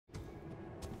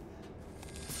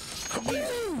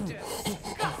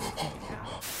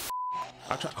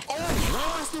I try. Oh, why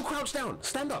am I still crouched down?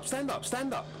 Stand up, stand up,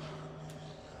 stand up.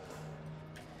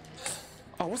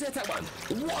 Oh, what's the attack button?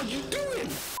 What are you doing?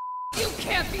 You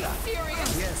can't be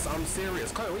serious. Yes, I'm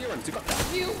serious. Come on, where you running to? Got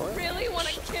that? You really want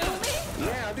to kill me?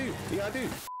 Yeah, I do. Yeah, I do.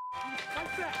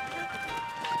 Fight that!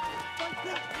 Fight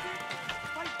that!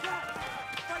 Fight that!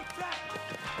 Fight that!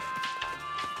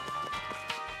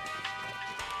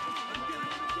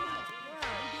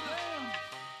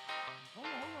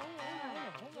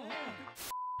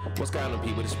 What's going on,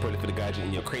 people? This is ProlificDaGaijin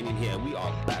in Ukrainian here, and we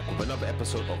are back with another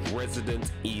episode of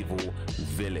Resident Evil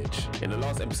Village. In the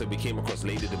last episode, we came across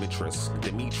Lady Dimitrescu.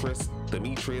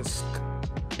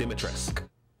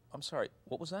 I'm sorry,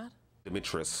 what was that?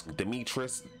 Dimitrescu.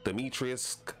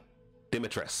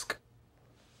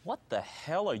 What the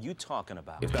hell are you talking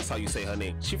about? If that's how you say her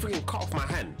name. She freaking cut off my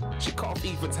hand. She cut off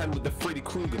Ethan's hand with the Freddy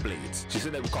Krueger blades. She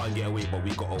said that we can't get away, but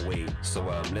we got away. So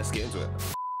let's get into it.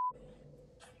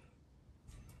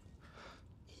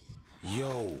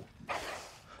 Yo,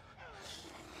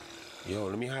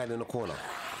 let me hide in the corner.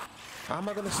 How am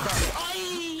I gonna start?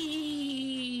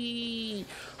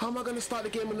 How am I gonna start the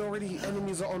game when already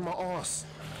enemies are on my ass?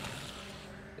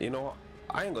 You know,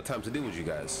 I ain't got time to deal with you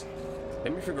guys.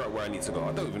 Let me figure out where I need to go.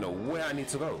 I don't even know where I need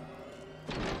to go.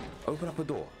 Open up a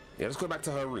door. Yeah, let's go back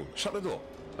to her room. Shut the door.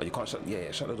 Oh, you can't shut.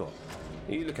 Yeah, shut the door.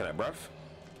 What are you looking at, bruv?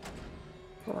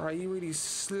 Alright, you really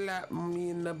slapped me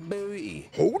in the booty.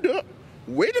 Hold up.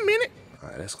 Wait a minute.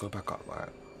 Alright, let's go back up.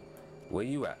 Alright. Where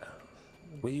you at?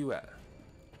 Where you at?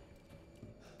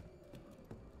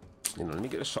 You know, let me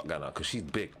get the shotgun out because she's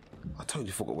big. I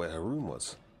totally forgot where her room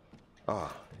was.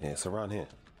 Ah, yeah, it's around here.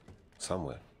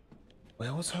 Somewhere.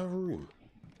 Where was her room?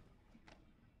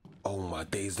 Oh my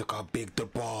days, look how big the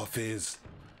bath is.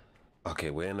 Okay,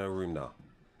 we're in her room now.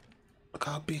 Look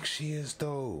how big she is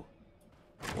though.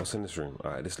 What's in this room?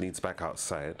 Alright, this leads back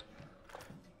outside.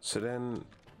 So then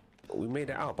we made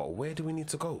it out, but where do we need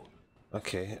to go?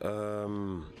 Okay,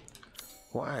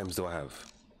 what items do I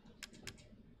have?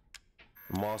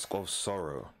 Mask of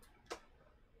Sorrow.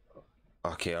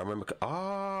 Okay, I remember.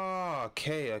 Ah,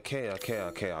 okay.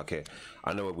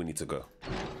 I know where we need to go.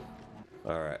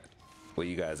 All right, where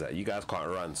you guys at? You guys can't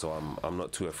run, so I'm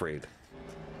not too afraid.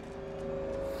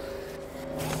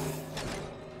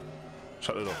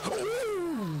 Shut the door.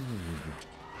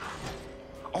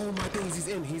 Oh my days,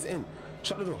 he's in.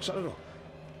 Shut the door, shut the door.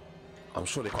 I'm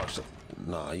sure they can't shut.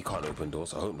 Nah, you can't open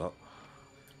doors. I hope not.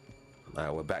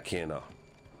 Alright, we're back here now.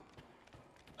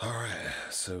 Alright,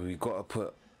 so we gotta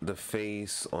put the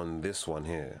face on this one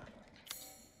here.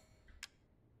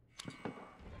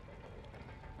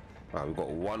 Alright, we got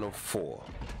 1 of 4.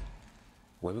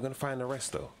 Where are we gonna find the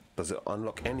rest though? Does it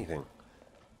unlock anything?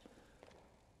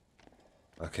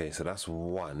 Okay, so that's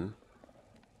 1.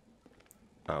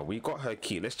 We got her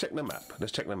key. Let's check the map.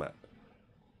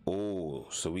 Oh,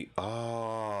 so we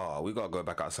gotta go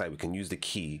back outside. We can use the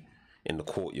key in the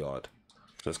courtyard.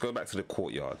 So let's go back to the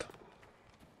courtyard.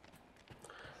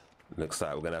 Looks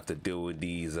like we're gonna have to deal with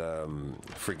these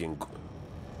friggin'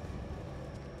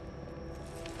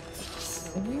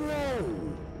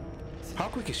 whoa! How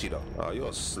quick is she though? Oh,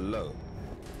 you're slow.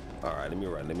 Alright, let me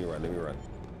run.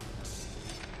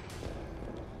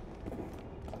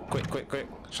 Quick.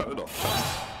 Shut the door.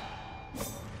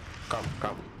 Come.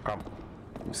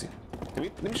 Let me see.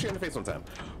 Let me shoot you in the face one time.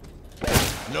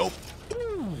 Nope.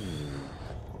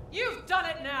 You've done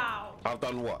it now. I've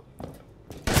done what?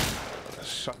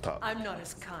 Shut up. I'm not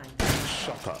as kind.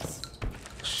 Shut up.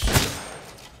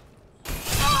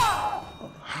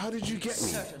 How did you get me?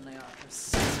 Certainly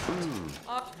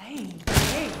are playing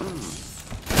games.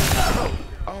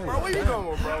 Oh, Bro, where you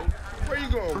going, bro? Where you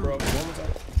going, bro?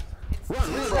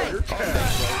 Run, Bro, you're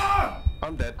trash, bro.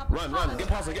 I'm dead. Run. Get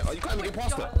past her. You can't even get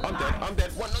past her. I'm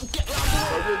dead. What? Get Bro,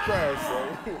 you're trash,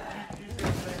 bro.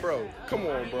 Bro, come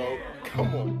on, bro.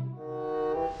 Come on.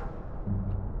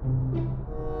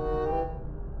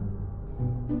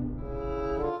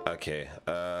 Okay,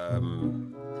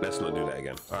 let's not do that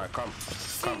again. Alright, come.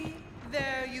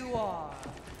 There you are.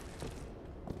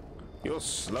 You're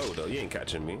slow though, you ain't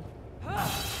catching me.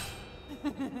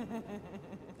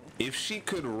 If she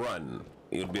could run,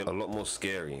 it would be a lot more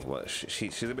scary. Well,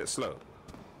 she's a bit slow.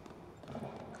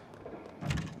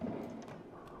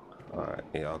 Alright,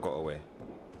 yeah, I got away.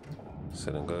 So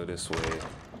then go this way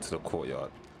to the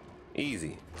courtyard.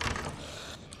 Easy.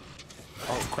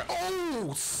 Oh crap.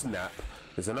 Oh snap.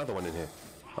 There's another one in here.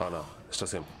 Oh no, it's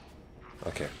just him.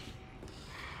 Okay.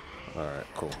 Alright,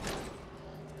 cool.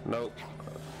 Nope.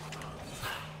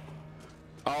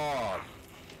 Oh.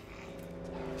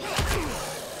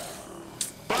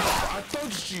 I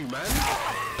dodged you, man.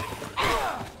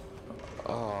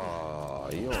 Oh,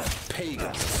 you're a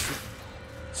pagan.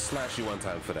 Slash you one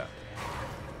time for that.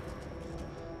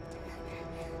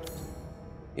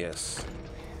 Yes.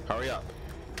 Hurry up.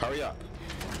 Hurry up.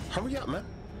 Hurry up, man.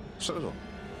 Shut the door.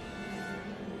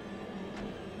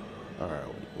 Alright,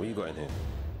 what you got in here?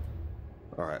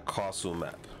 Alright, castle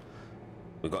map.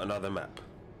 We got another map.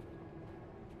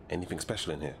 Anything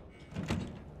special in here?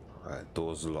 Alright,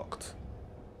 door's locked.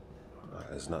 Alright,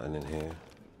 there's nothing in here.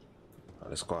 Alright,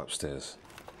 let's go upstairs.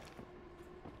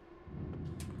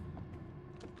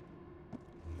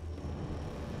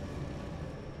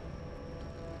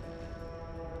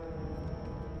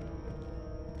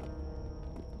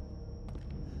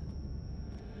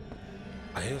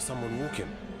 I hear someone walking.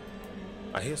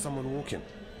 I hear someone walking.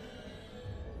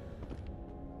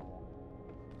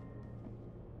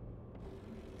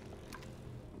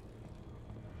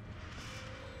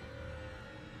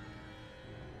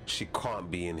 She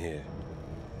can't be in here.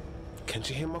 Can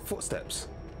she hear my footsteps?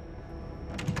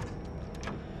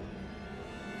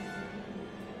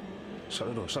 Shut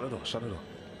the door, shut the door, shut the door.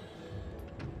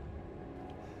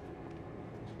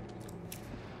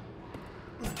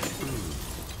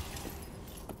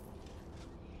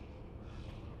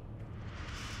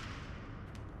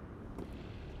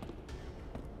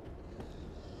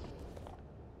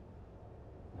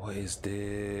 What is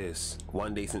this?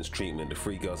 One day since treatment, the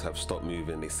three girls have stopped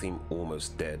moving. They seem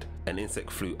almost dead. An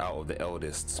insect flew out of the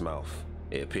eldest's mouth.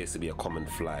 It appears to be a common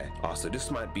fly. So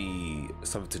this might be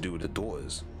something to do with the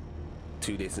daughters.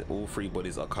 2 days since all three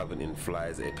bodies are covered in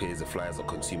flies. It appears the flies are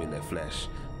consuming their flesh.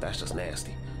 That's just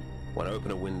nasty. When I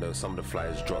open a window, some of the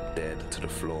flies drop dead to the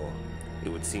floor. It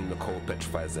would seem the cold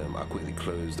petrifies them. I quickly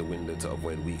close the window to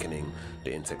avoid weakening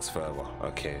the insects further.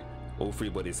 Okay. All three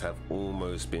bodies have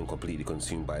almost been completely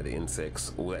consumed by the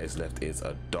insects. All that is left is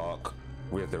a dark,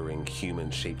 withering,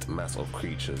 human-shaped mass of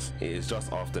creatures. It is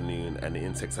just afternoon and the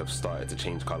insects have started to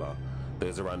change color.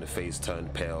 Those around the face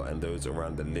turned pale and those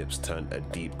around the lips turned a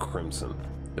deep crimson.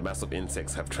 The mass of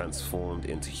insects have transformed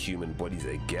into human bodies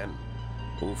again.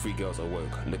 All three girls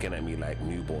awoke, looking at me like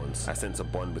newborns. I sense a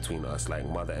bond between us like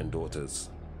mother and daughters.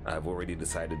 I have already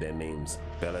decided their names,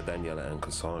 Bella, Daniela, and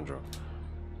Cassandra.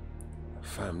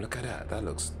 Fam, look at that. That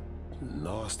looks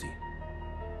nasty.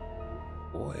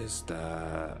 What is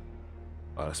that?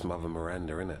 Oh, that's Mother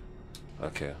Miranda, innit?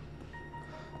 Okay.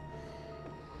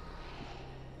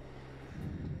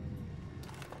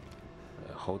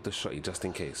 Hold the shotty just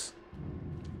in case.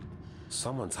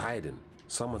 Someone's hiding.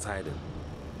 Someone's hiding.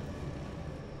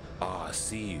 Ah, I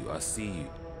see you. I see you.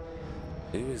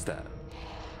 Who is that?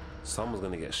 Someone's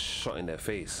gonna get shot in their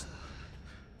face.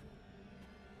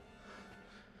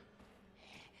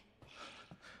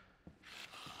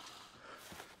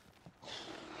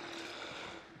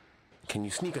 Can you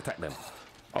sneak attack them?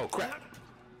 Oh crap!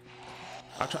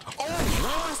 I try. Oh,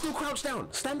 why am I still crouched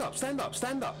down? Stand up! Stand up!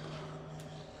 Stand up!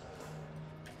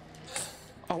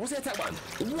 Oh, what's the attack button?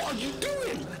 What are you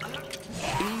doing?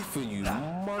 Ethan, you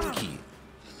monkey!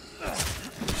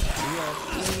 You're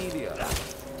an idiot.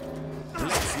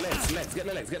 Legs, get the legs, get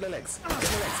the legs, get the legs, get the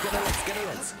legs, get the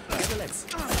legs, get the legs,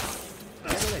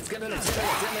 get the legs, get the legs,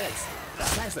 get the legs.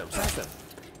 Slice them, slice them.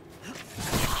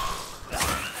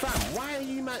 Fam, why are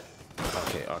you mad?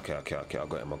 Okay, I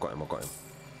got him.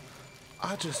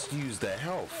 I just used their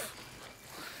health.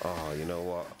 Oh, you know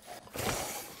what?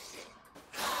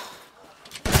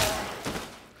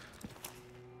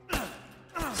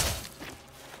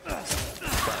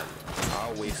 Fam,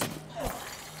 I'll waste.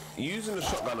 Using the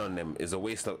shotgun on them is a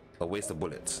waste of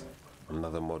bullets.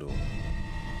 Another model.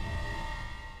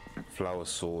 Flower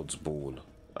swords ball.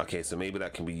 Okay, so maybe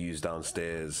that can be used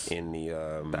downstairs in the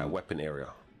that weapon area.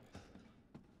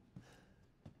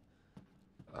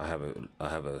 I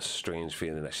have a strange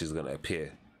feeling that she's gonna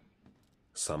appear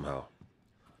somehow.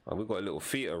 Oh, we've got a little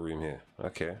theater room here.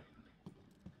 Okay.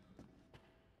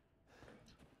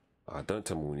 Don't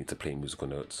tell me we need to play musical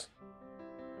notes.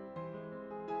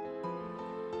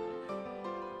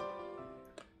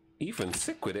 Ethan's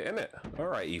sick with it, innit?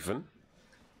 Alright, Ethan.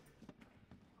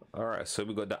 Alright, so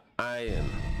we got the iron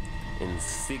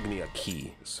insignia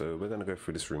key. So we're gonna go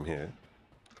through this room here.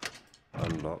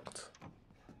 Unlocked.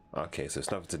 Okay, so it's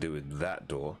nothing to do with that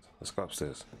door. Let's go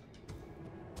upstairs.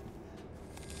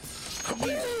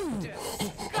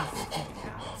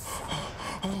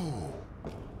 Oh,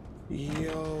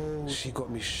 yo, she got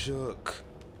me shook.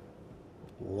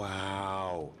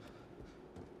 Wow.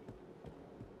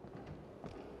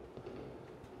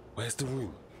 Where's the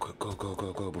room?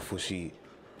 Go before she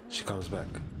comes back.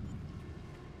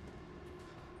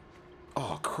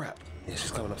 Oh crap. Yeah,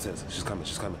 she's coming upstairs. She's coming.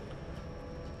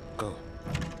 Go.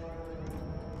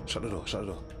 Shut the door.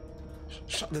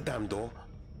 Shut the damn door.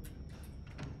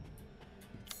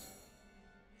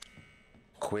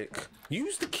 quick.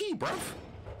 Use the key, bruv.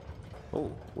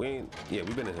 Oh, we ain't. Yeah,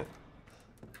 we've been in here.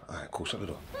 All right, cool. Shut the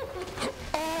door.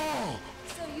 Oh!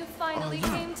 So you finally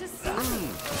came to see me.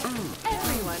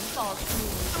 Everyone falls to me.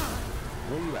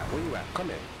 Where you at? Where you at? Come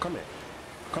here. Come here.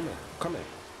 Come here. Come here.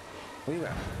 Where you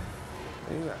at?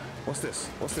 Where you at? What's this?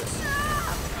 What's this?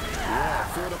 Yeah,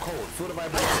 feel the cold. Feel the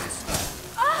vibrations.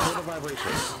 Feel the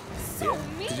vibrations. So Yeah?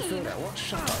 mean. Did you feel that? What?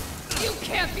 Shut up. You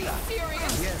can't be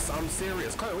serious. Yes, I'm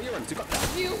serious. Come here. Where you running to? Got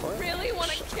that? You really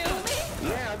want to kill me?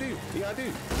 Yeah, I do. Yeah, I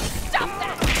do. Stop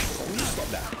that. You stop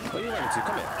that. Where you running to?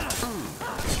 Come here.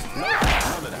 No,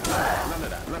 none of that. None of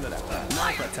that. None of that. Why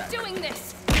Knife are attack. you doing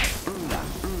this?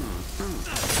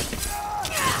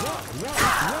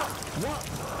 What?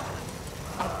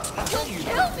 You'll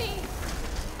kill me.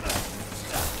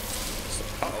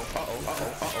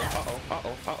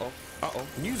 Uh-oh.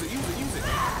 Use it.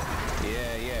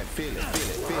 Yeah. Feel it.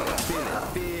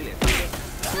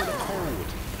 Feel the cold.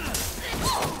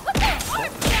 What the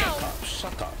fuck now?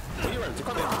 Shut up. Where you running to?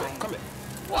 Come here.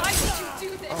 Why did you do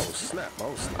this? Oh, snap.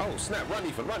 Oh, snap. Run,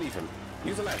 Ethan.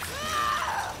 Use a knife.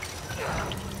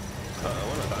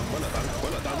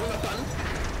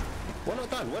 We're not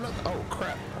done. Oh,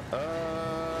 crap.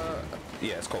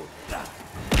 Yeah, it's cold. A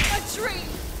dream.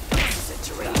 This is a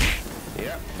dream.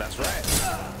 Yeah, that's right.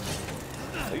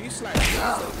 Are you sliding?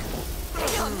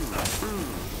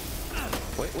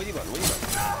 Where you going?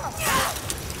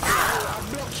 I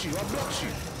blocked you.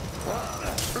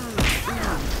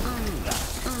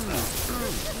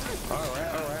 All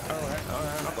right.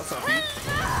 I've got something for you.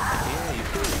 Yeah, you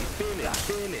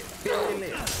feel it.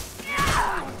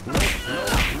 No,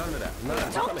 none of that.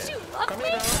 Don't Come here. you love Come me?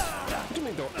 here now. What do you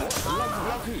mean don't?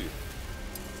 Love who?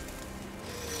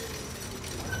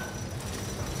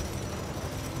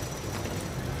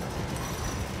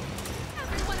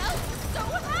 Everyone else is so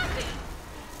happy.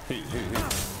 Who?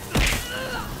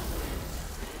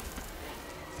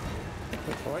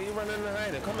 Why are you running and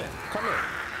hiding? Come here.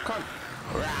 Come.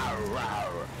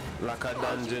 Rawr. Like a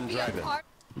dungeon Be a dragon. part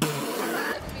of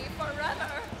me forever.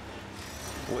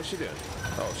 What's she doing?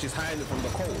 Oh, she's hiding from the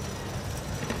cold.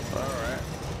 Alright.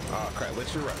 Oh crap, where'd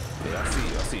she run? Yeah, I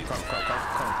see you. Come.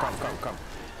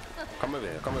 Come over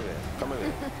here.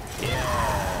 Yeah,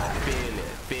 feel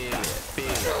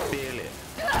it.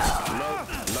 No,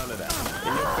 none of that.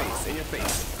 In your face.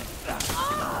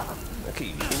 Okay,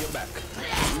 in your back.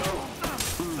 No.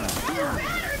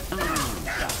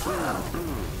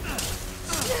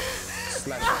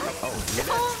 Slash. Oh,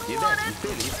 you're there.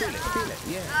 You feel it.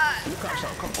 Yeah. Look out,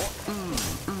 Sean. Come on.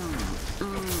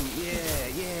 Yeah.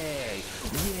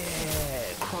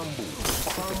 Crumble.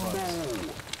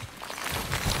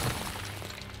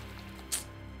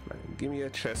 Man, give me a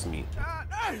chest meat.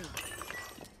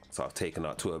 So I've taken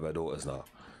out 2 of her daughters now.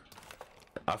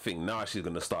 I think now she's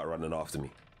gonna start running after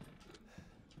me.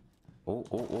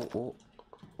 Oh,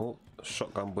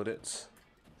 shotgun bullets.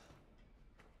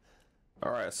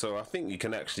 Alright, so I think you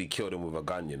can actually kill them with a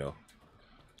gun, you know.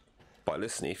 But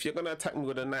listen, if you're gonna attack me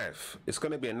with a knife, it's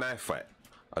gonna be a knife fight.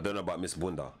 I don't know about Miss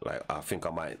Bunda. Like, I think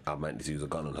I might just use a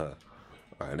gun on her.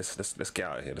 Alright, let's get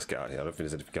out of here. I don't think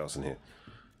there's anything else in here.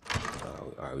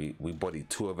 Alright, we bodied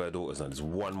 2 of her daughters now. There's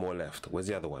 1 more left. Where's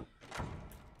the other one?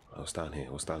 Oh, it's down here.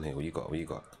 What you got?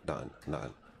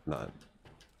 Nothing.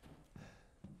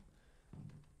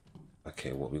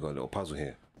 Okay, we got a little puzzle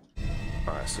here.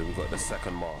 Alright, so we got the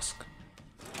second mask.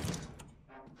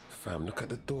 Fam, look at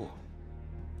the door.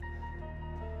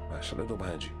 Alright, shut the door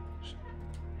behind you.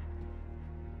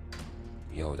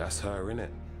 Yo, that's her,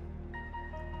 innit?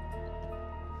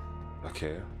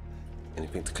 Okay.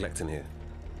 Anything to collect in here?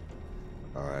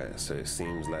 Alright, so it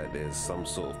seems like there's some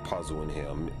sort of puzzle in here.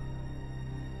 I'm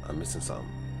missing something.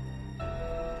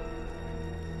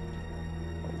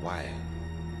 Why?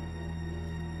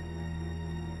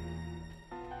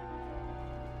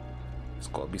 It's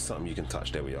got to be something you can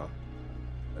touch. There we are.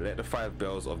 Let the 5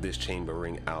 bells of this chamber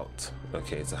ring out.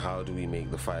 Okay, so how do we make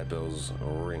the 5 bells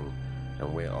ring?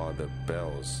 And where are the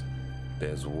bells?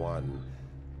 There's 1.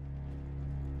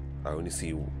 I only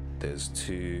see there's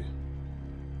 2.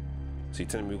 So you're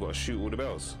telling me we've got to shoot all the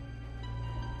bells?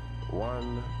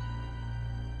 1,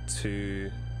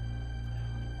 2.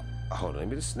 Hold on, let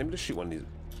me just shoot one of these.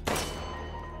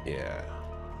 Yeah.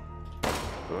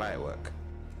 Light work.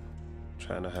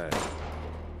 Trying to hide.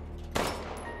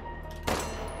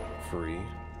 3.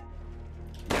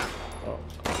 Yeah. Oh.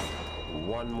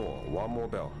 One more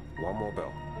bell.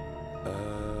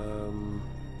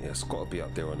 Yeah, it's got to be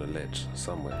up there on the ledge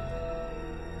somewhere.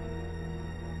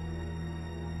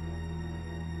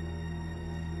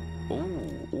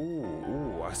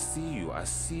 Ooh, I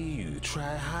see you.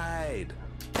 Try hide.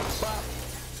 Bop.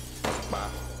 Bye.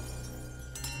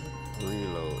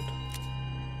 Reload.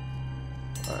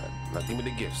 Alright, now give me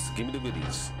the gifts. Give me the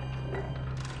goodies.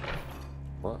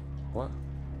 What? What?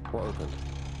 What opened?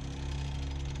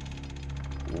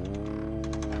 Ooh.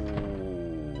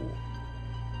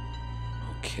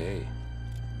 Okay.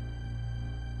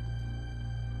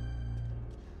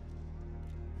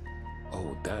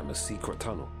 Oh, damn, a secret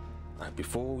tunnel. Alright,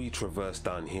 before we traverse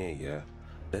down here, yeah,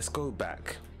 let's go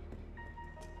back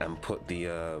and put the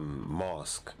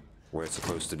mask where it's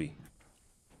supposed to be.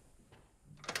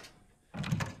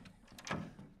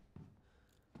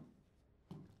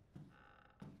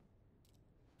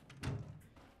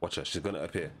 Watch her, she's gonna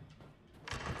appear.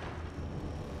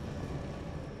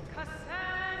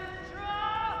 Cassandra!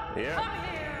 Yeah. Come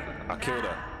here! I killed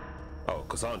her. Oh,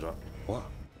 Cassandra. What?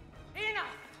 Enough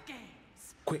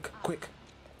games! Quick, quick.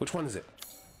 Which one is it?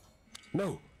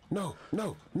 No, no,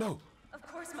 no, no. Of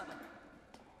course, Mother.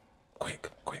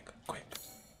 Quick, quick, quick.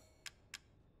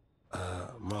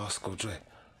 Mask of Joy.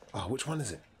 Oh, which one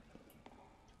is it?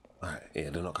 Alright, yeah,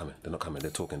 they're not coming. They're not coming.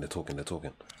 They're talking, they're talking, they're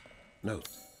talking. No.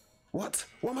 What?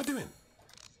 What am I doing?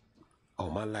 Oh,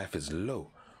 my life is low.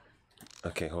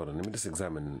 Okay, hold on. Let me just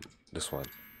examine this one.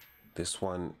 This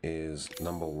one is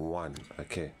number 1.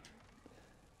 Okay.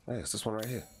 Hey, it's this one right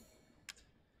here.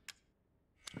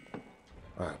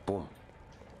 Alright, boom.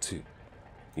 2.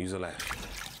 Use a life.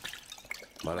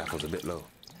 My life was a bit low.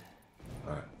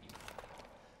 Alright.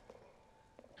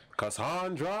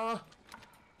 Cassandra?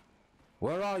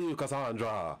 Where are you,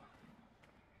 Cassandra?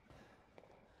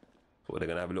 Well, they're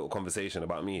gonna have a little conversation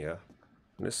about me here.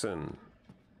 Listen,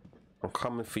 I'm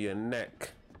coming for your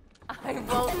neck. I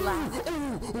won't last.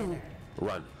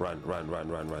 Run, run, run, run,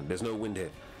 run, run. There's no wind here.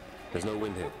 There's no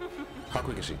wind here. How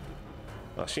quick is she?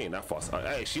 Oh, she ain't that fast.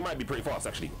 Hey, she might be pretty fast,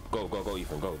 actually. Go, go, go,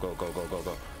 Ethan. Go, go, go, go, go,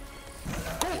 go.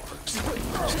 Go! She's quick!